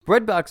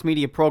Breadbox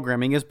Media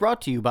programming is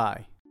brought to you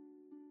by.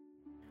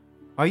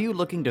 Are you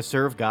looking to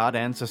serve God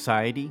and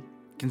society?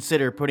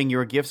 Consider putting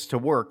your gifts to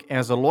work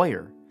as a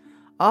lawyer.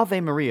 Ave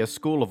Maria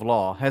School of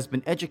Law has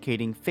been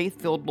educating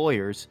faith-filled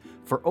lawyers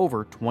for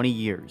over 20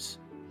 years.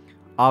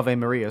 Ave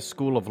Maria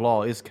School of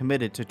Law is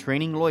committed to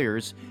training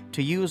lawyers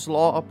to use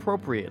law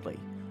appropriately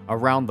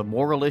around the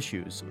moral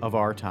issues of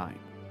our time.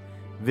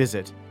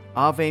 Visit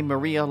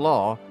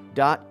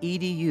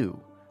avemarialaw.edu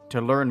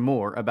to learn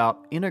more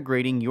about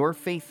integrating your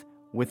faith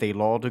with a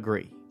law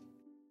degree.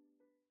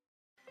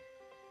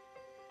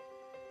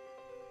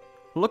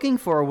 Looking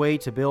for a way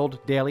to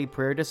build daily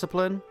prayer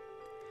discipline?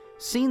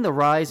 Seen the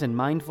rise in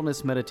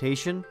mindfulness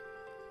meditation,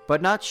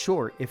 but not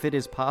sure if it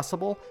is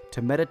possible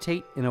to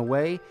meditate in a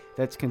way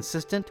that's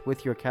consistent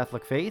with your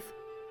Catholic faith?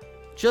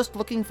 Just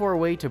looking for a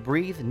way to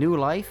breathe new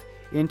life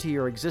into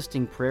your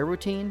existing prayer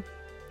routine?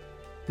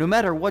 No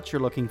matter what you're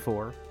looking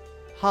for,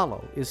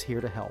 Hallow is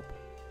here to help.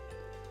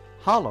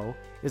 Hallow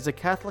is a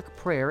Catholic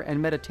prayer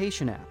and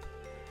meditation app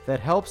that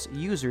helps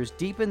users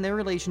deepen their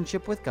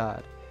relationship with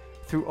God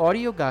through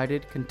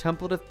audio-guided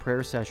contemplative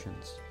prayer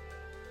sessions.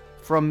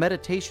 From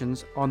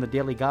meditations on the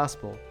daily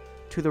gospel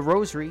to the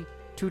rosary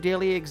to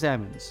daily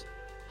examines,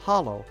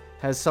 Hallow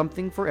has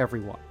something for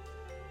everyone.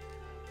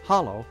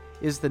 Hallow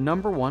is the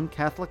 #1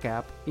 Catholic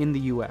app in the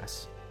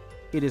U.S.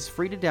 It is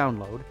free to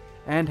download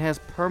and has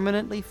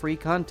permanently free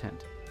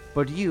content,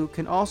 but you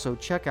can also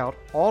check out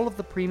all of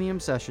the premium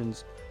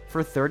sessions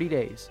for 30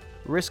 days,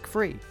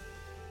 risk-free,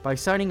 by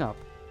signing up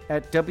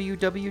at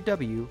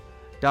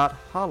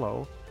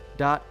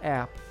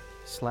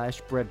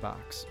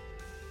www.hallow.app/breadbox.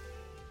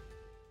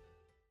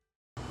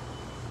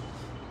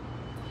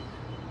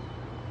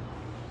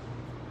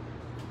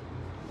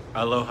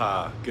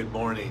 Aloha, good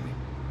morning.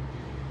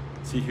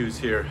 See who's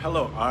here.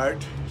 Hello,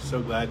 Art.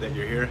 So glad that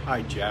you're here.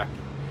 Hi, Jack.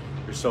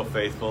 You're so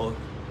faithful.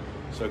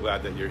 So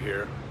glad that you're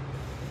here.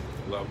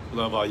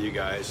 Love all you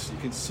guys. You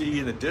can see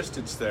in the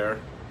distance there,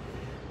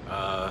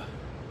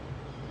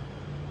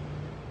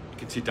 you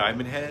can see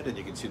Diamond Head and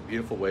you can see the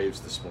beautiful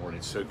waves this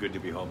morning. So good to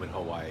be home in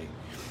Hawaii.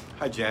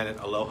 Hi, Janet.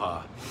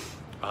 Aloha.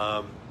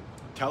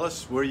 Tell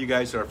us where you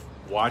guys are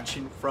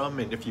watching from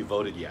and if you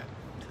voted yet.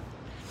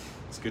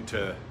 It's good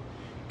to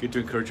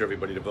encourage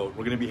everybody to vote.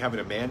 We're going to be having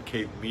a Man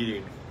Cave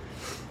meeting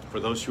for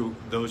those of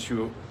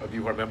you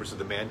who are members of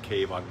the Man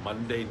Cave on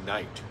Monday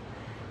night.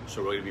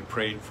 So we're going to be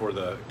praying for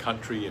the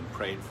country and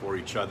praying for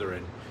each other,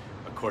 and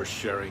of course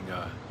sharing,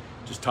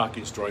 just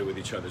talking story with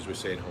each other, as we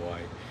say in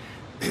Hawaii.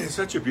 It's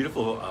such a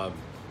beautiful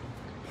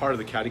part of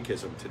the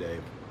Catechism today.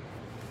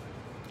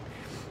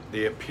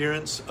 The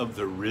appearance of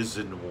the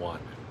risen one.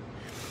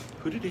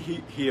 Who did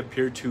he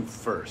appear to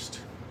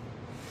first?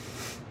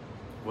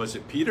 Was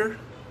it Peter?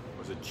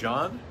 Was it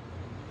John?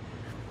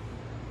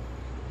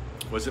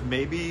 Was it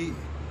maybe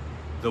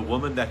the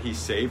woman that he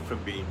saved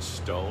from being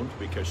stoned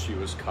because she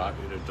was caught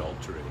in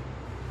adultery?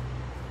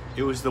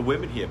 It was the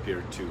women he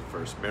appeared to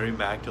first, Mary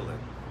Magdalene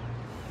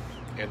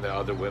and the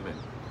other women.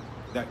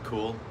 Isn't that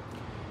cool?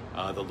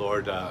 The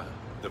Lord, the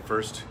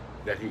first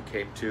that he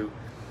came to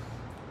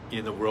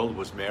in the world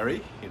was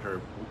Mary in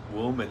her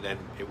womb, and then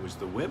it was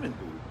the women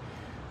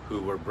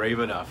who were brave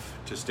enough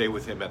to stay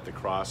with him at the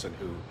cross and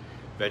who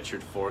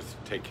ventured forth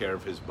to take care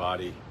of his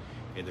body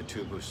in the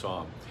tomb who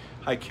saw him.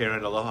 Hi,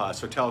 Karen. Aloha.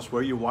 So tell us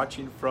where you're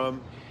watching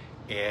from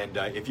and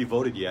if you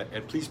voted yet,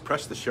 and please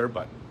press the share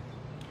button.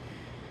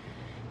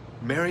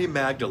 Mary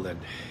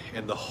Magdalene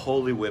and the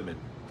holy women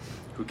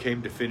who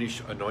came to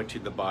finish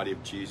anointing the body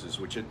of Jesus,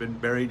 which had been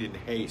buried in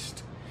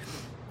haste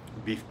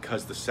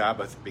because the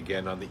Sabbath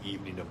began on the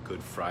evening of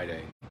Good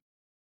Friday.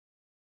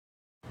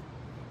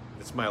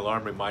 That's my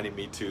alarm reminding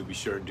me to be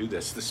sure and do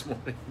this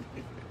morning.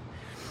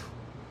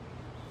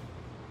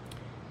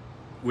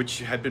 Which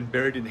had been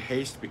buried in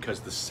haste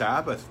because the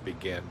Sabbath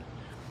began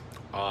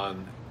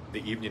on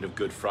the evening of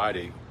Good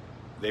Friday.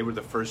 They were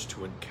the first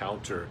to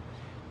encounter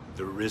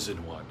the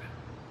risen one.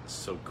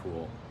 So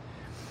cool.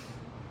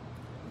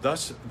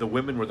 Thus, the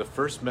women were the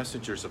first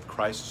messengers of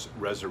Christ's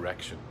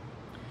resurrection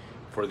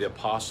for the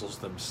apostles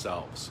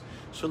themselves.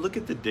 So look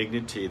at the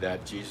dignity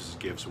that Jesus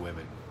gives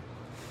women,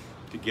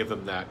 to give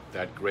them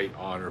that great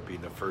honor,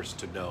 being the first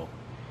to know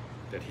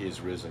that he is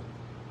risen.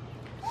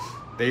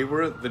 They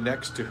were the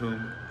next to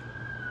whom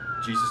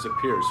Jesus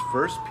appears.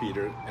 First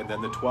Peter and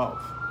then the 12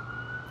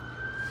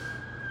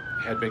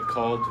 had been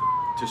called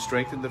to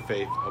strengthen the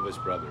faith of his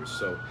brothers.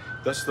 So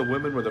thus the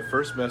women were the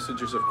first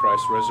messengers of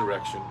Christ's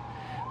resurrection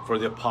for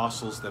the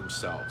apostles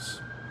themselves.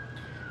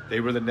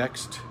 They were the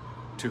next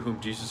to whom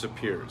Jesus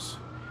appears.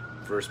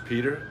 First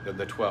Peter, then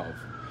the 12.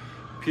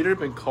 Peter had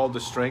been called to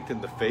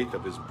strengthen the faith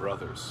of his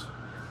brothers,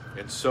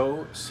 and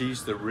so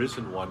sees the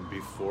risen one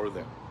before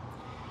them.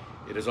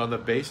 It is on the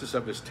basis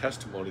of his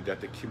testimony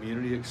that the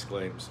community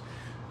exclaims,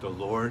 "The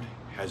Lord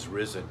has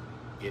risen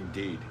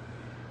indeed,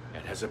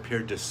 and has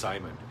appeared to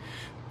Simon."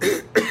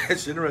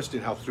 It's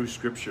interesting how through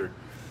Scripture,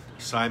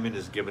 Simon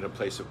is given a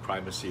place of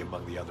primacy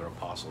among the other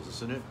apostles,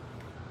 isn't it?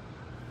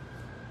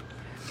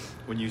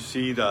 when you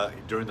see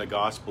during the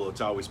gospel,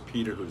 it's always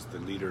Peter who's the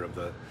leader of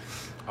the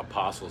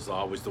apostles,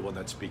 always the one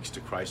that speaks to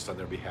Christ on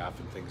their behalf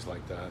and things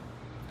like that.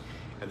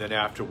 And then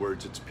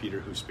afterwards, it's Peter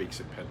who speaks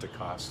at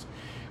Pentecost.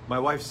 My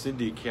wife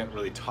Cindy can't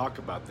really talk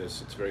about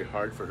this. It's very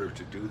hard for her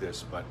to do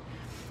this, but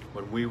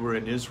when we were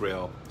in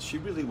Israel, she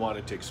really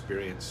wanted to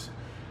experience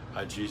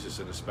Jesus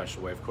in a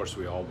special way. Of course,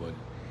 we all would.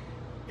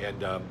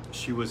 And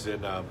she was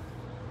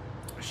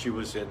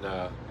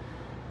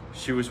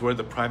where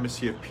the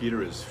primacy of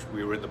Peter is.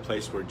 We were in the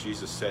place where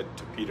Jesus said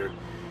to Peter,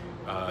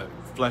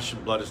 flesh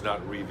and blood has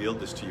not revealed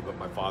this to you, but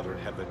my Father in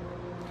heaven.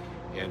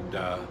 And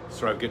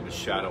sorry, I'm getting a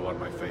shadow on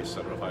my face.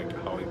 I don't know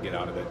how I can get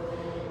out of it.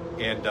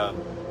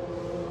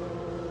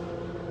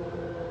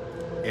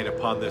 And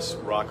upon this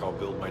rock I'll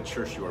build my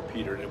church, you are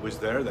Peter. And it was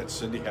there that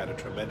Cindy had a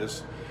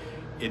tremendous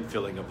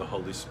infilling of the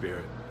Holy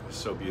Spirit. It's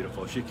so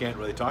beautiful. She can't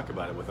really talk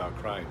about it without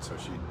crying, so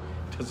she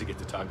doesn't get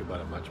to talk about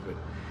it much, but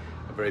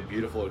a very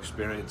beautiful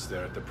experience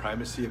there at the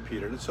primacy of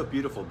Peter. And it's so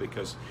beautiful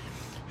because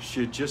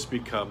she had just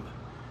become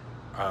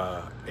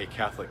a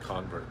Catholic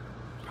convert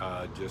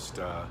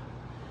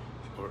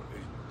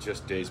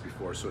just days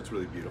before, so it's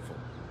really beautiful.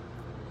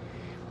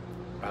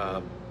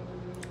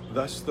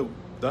 Thus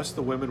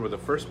the women were the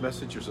first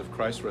messengers of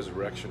Christ's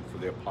resurrection for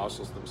the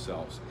apostles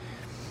themselves.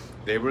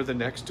 They were the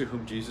next to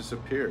whom Jesus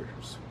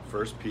appears.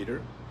 First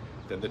Peter,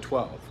 then the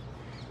 12.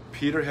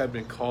 Peter had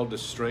been called to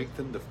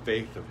strengthen the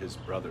faith of his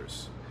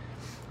brothers,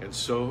 and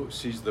so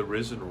sees the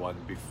risen one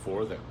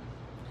before them.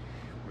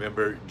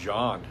 Remember,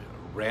 John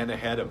ran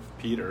ahead of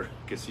Peter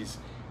because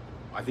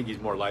I think he's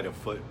more light of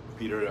foot.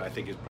 Peter, I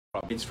think, is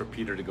probably needs for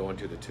Peter to go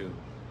into the tomb.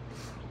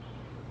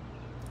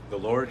 The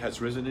Lord has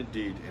risen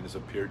indeed and has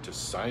appeared to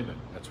Simon.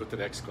 That's with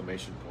an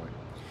exclamation point.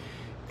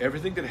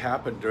 Everything that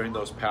happened during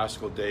those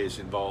Paschal days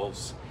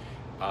involves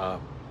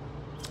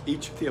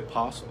each of the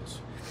apostles,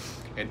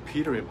 and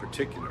Peter in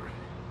particular,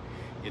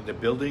 in the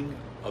building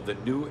of the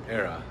new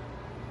era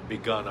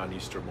begun on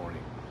Easter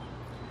morning.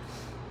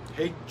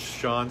 Hey,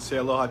 Sean, say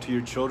aloha to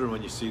your children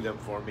when you see them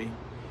for me.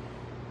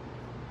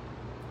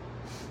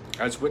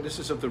 As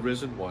witnesses of the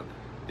risen one,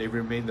 they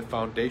remain the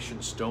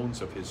foundation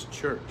stones of his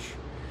church.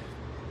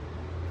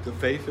 The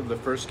faith of the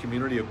first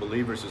community of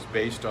believers is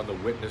based on the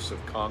witness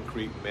of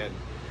concrete men,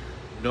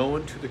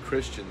 known to the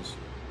Christians,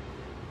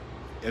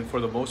 and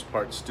for the most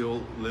part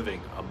still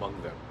living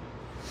among them.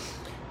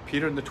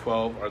 Peter and the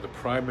 12 are the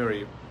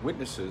primary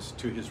witnesses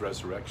to his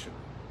resurrection,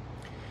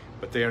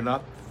 but they are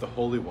not the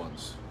holy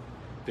ones.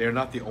 They are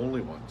not the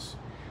only ones.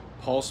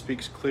 Paul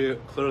speaks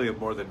clearly of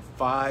more than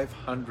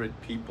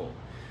 500 people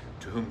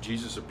to whom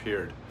Jesus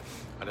appeared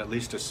on at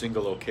least a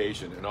single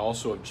occasion, and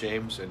also of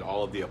James and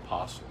all of the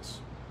apostles.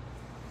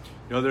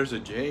 You know, there's a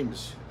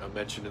James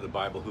mentioned in the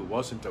Bible who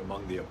wasn't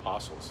among the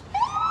apostles.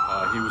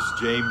 He was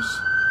James,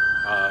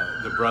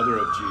 the brother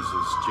of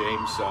Jesus.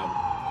 James,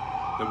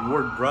 the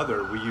word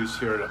brother we use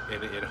here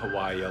in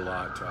Hawaii a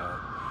lot.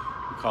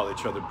 We call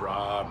each other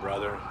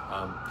brother.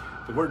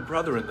 The word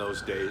brother in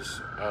those days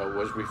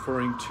was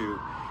referring to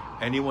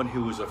anyone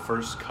who was a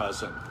first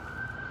cousin.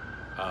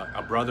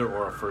 A brother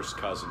or a first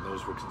cousin,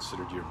 those were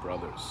considered your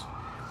brothers.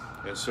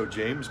 And so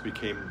James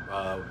became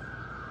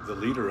the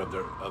leader of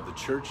the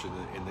church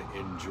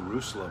in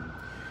Jerusalem,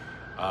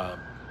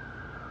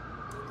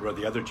 where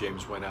the other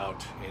James went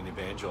out and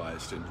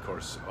evangelized. And of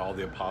course, all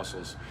the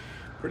apostles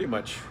pretty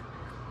much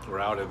were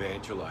out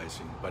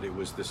evangelizing. But it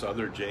was this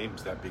other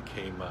James that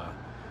became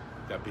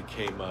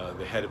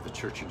the head of the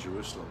church in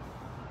Jerusalem.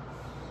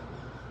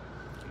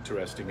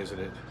 Interesting, isn't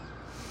it?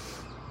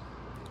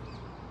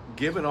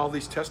 Given all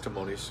these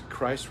testimonies,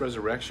 Christ's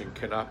resurrection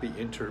cannot be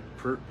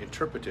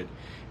interpreted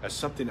as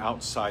something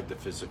outside the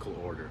physical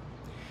order,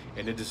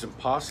 and it is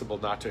impossible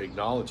not to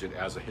acknowledge it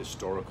as a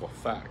historical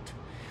fact.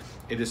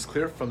 It is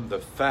clear from the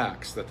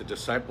facts that the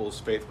disciples'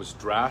 faith was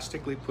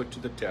drastically put to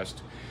the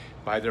test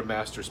by their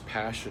Master's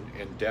passion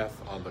and death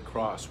on the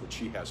cross, which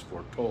he has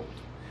foretold.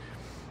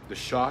 The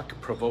shock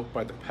provoked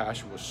by the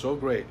passion was so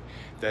great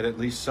that at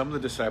least some of the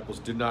disciples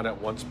did not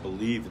at once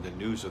believe in the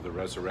news of the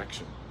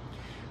resurrection.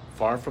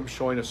 Far from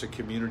showing us a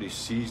community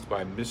seized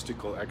by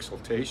mystical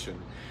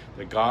exaltation,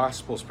 the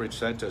Gospels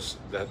present us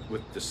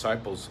with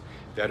disciples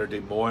that are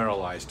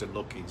demoralized and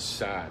looking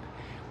sad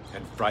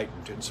and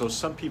frightened. And so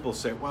some people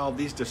say, well,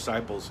 these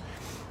disciples,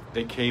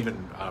 they came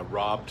and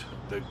robbed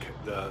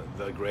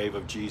the grave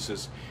of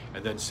Jesus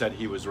and then said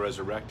he was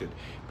resurrected.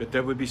 But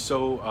that would be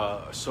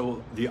so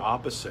the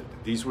opposite.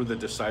 These were the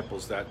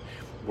disciples that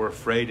were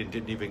afraid and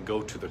didn't even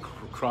go to the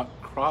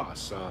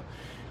cross.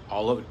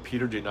 All of it,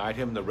 Peter denied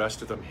him. The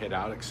rest of them hid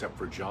out, except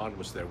for John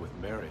was there with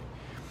Mary.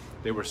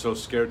 They were so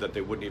scared that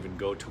they wouldn't even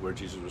go to where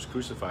Jesus was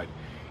crucified.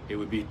 It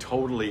would be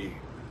totally,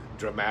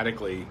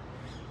 dramatically,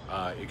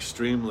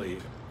 extremely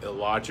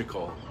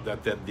illogical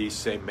that then these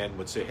same men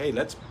would say, "Hey,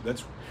 let's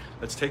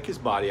take his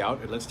body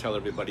out and let's tell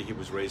everybody he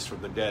was raised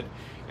from the dead,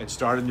 and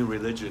start a new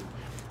religion,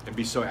 and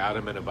be so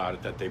adamant about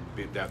it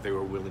that they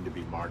were willing to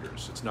be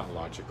martyrs." It's not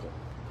logical.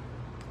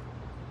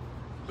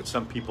 But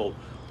some people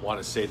want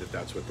to say that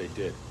that's what they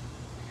did.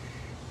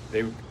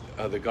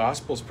 the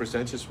Gospels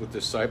present us with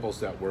disciples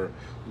that were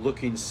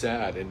looking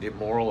sad and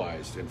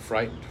demoralized and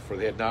frightened, for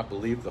they had not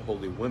believed the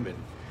holy women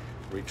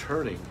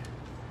returning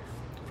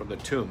from the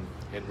tomb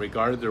and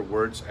regarded their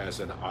words as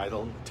an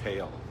idle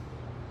tale.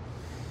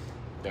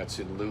 That's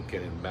in Luke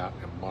and in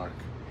Mark.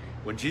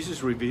 When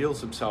Jesus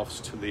reveals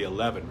himself to the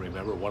 11,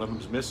 remember one of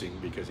them's missing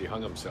because he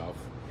hung himself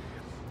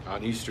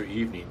on Easter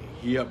evening,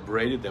 he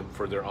upbraided them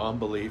for their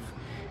unbelief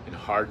and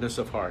hardness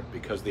of heart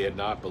because they had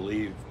not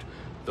believed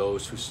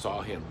those who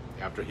saw him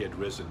after he had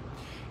risen.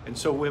 And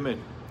so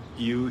women,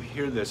 you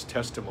hear this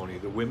testimony.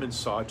 The women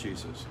saw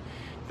Jesus.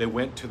 They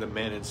went to the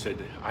men and said,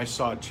 I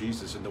saw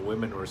Jesus. And the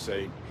women were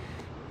saying,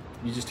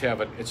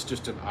 it's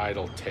just an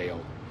idle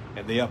tale.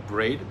 And they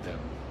upbraided them.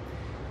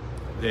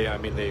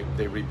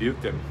 They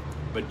rebuked them.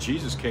 But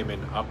Jesus came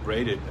and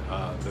upbraided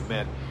the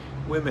men.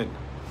 Women,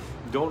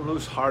 don't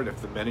lose heart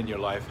if the men in your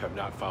life have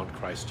not found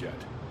Christ yet.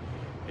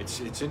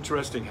 It's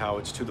interesting how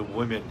it's to the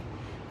women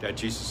that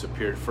Jesus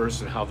appeared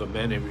first and how the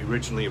men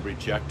originally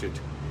rejected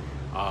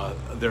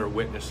their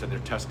witness and their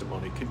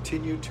testimony.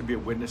 Continue to be a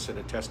witness and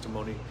a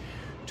testimony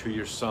to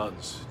your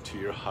sons, to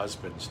your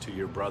husbands, to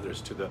your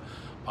brothers, to the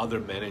other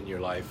men in your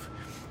life.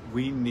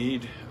 We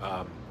need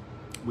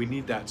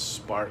that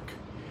spark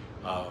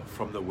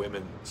from the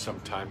women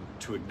sometime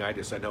to ignite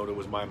us. I know it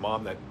was my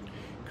mom that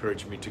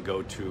encouraged me to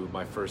go to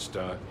my first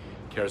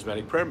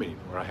charismatic prayer meeting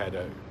where I had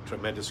a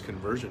tremendous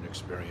conversion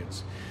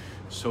experience.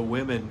 So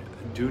women,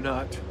 do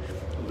not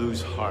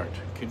lose heart.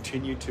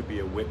 Continue to be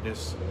a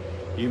witness,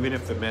 even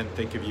if the men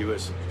think of you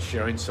as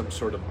sharing some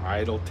sort of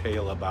idle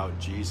tale about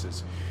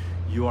Jesus.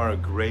 You are a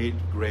great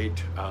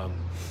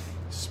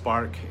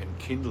spark and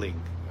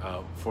kindling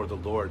for the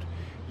Lord.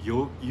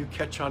 You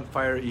catch on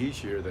fire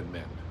easier than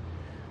men.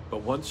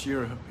 But once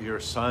your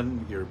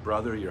son, your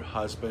brother, your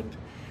husband,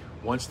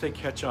 once they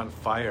catch on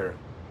fire,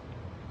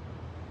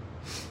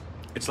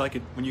 it's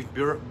like when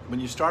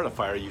you start a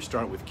fire, you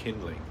start with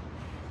kindling.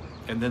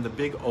 And then the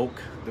big oak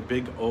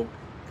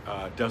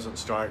doesn't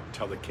start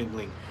until the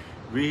kindling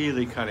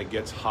really kind of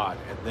gets hot,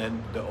 and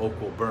then the oak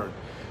will burn.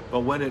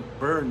 But when it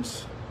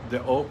burns,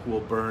 the oak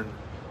will burn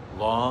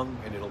long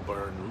and it'll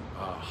burn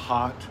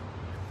hot.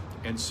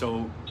 And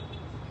so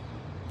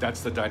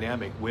that's the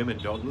dynamic. Women,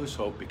 don't lose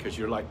hope because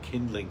you're like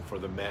kindling for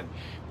the men.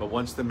 But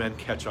once the men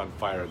catch on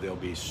fire, they'll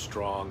be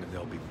strong and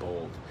they'll be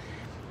bold.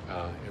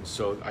 And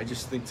so I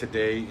just think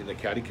today in the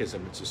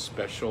Catechism, it's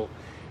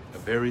a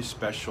very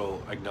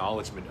special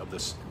acknowledgement of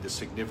the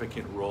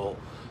significant role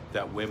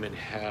that women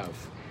have,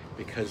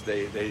 because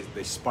they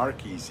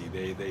spark easy.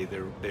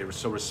 They're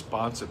so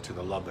responsive to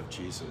the love of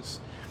Jesus.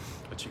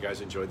 Let you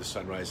guys enjoy the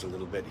sunrise a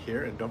little bit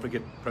here, and don't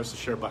forget, press the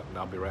share button.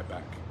 I'll be right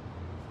back.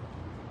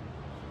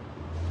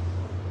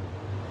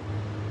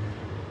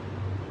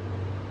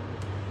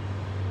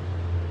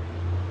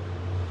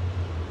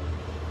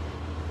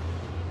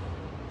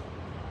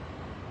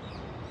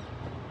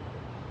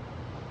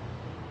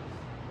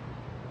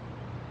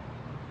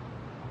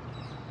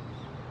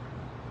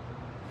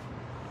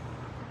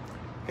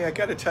 Hey, I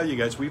got to tell you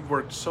guys, we've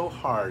worked so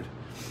hard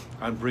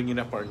on bringing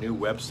up our new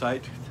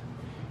website.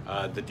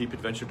 The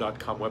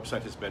deepadventure.com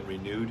website has been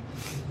renewed,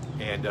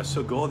 and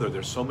so go there.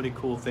 There's so many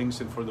cool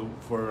things, and for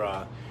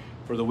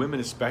the women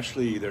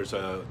especially, there's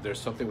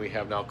something we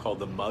have now called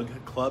the Mug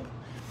Club.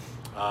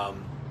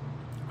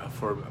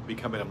 For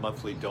becoming a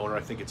monthly donor,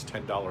 I think it's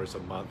 $10 a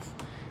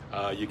month.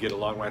 You get a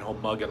long ride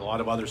home mug and a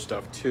lot of other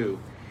stuff too,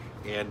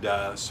 and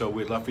so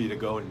we'd love for you to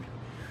go and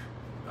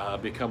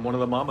become one of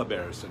the mama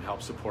bears and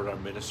help support our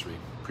ministry.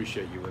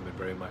 Appreciate you women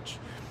very much.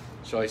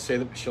 Shall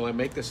I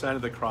make the sign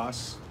of the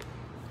cross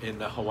in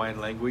the Hawaiian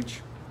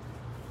language?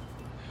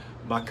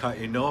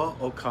 Makainoa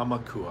o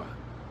kamakua,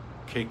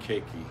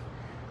 keikeki,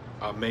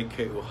 ame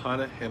ke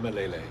uhana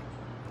hemelele.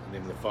 In the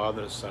name of the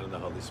Father, the Son, and the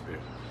Holy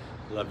Spirit.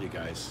 Love you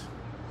guys.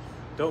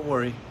 Don't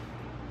worry.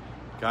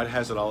 God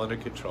has it all under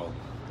control.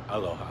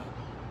 Aloha.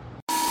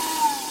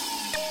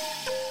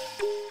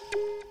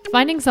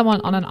 Finding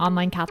someone on an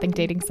online Catholic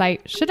dating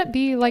site shouldn't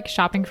be like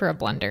shopping for a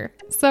blender.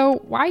 So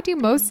why do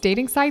most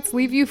dating sites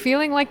leave you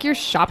feeling like you're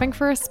shopping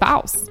for a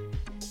spouse?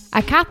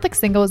 At Catholic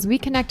Singles, we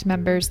connect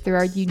members through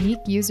our unique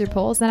user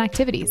polls and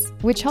activities,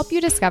 which help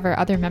you discover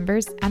other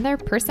members and their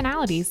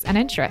personalities and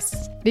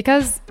interests.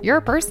 Because you're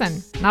a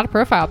person, not a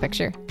profile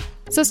picture.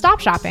 So stop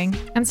shopping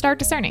and start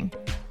discerning.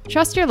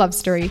 Trust your love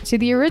story to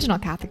the original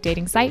Catholic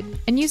dating site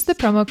and use the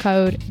promo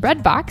code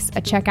BREADBOX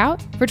at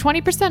checkout for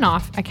 20%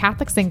 off at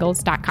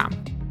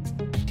CatholicSingles.com.